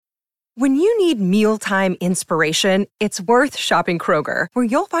When you need mealtime inspiration, it's worth shopping Kroger, where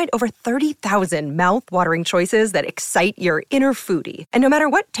you'll find over 30,000 mouth-watering choices that excite your inner foodie. And no matter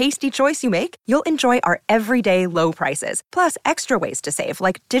what tasty choice you make, you'll enjoy our everyday low prices, plus extra ways to save,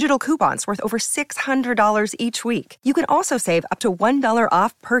 like digital coupons worth over $600 each week. You can also save up to $1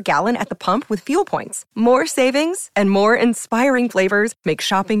 off per gallon at the pump with fuel points. More savings and more inspiring flavors make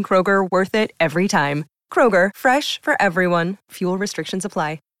shopping Kroger worth it every time. Kroger, fresh for everyone. Fuel restrictions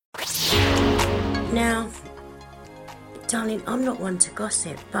apply. Now, darling, I'm not one to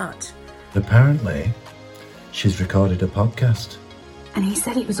gossip, but... Apparently, she's recorded a podcast. And he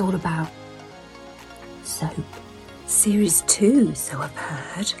said it was all about... soap. Series 2, so I've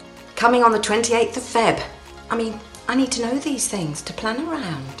heard. Coming on the 28th of Feb. I mean, I need to know these things to plan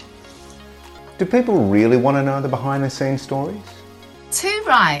around. Do people really want to know the behind-the-scenes stories? Too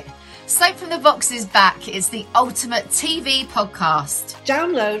right. Soap from the Box is back. It's the ultimate TV podcast.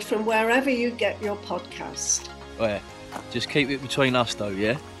 Download from wherever you get your podcast. Well, just keep it between us though,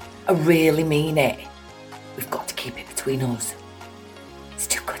 yeah? I really mean it. We've got to keep it between us. It's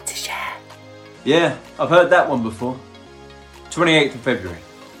too good to share. Yeah, I've heard that one before. 28th of February.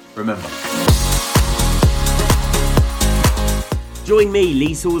 Remember. Join me,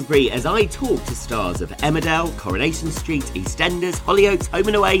 Lee Salisbury, as I talk to stars of Emmerdale, Coronation Street, EastEnders, Hollyoaks, Home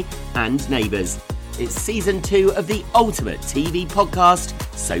and Away and Neighbours. It's season 2 of the ultimate TV podcast,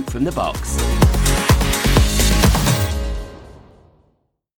 Soap from the Box.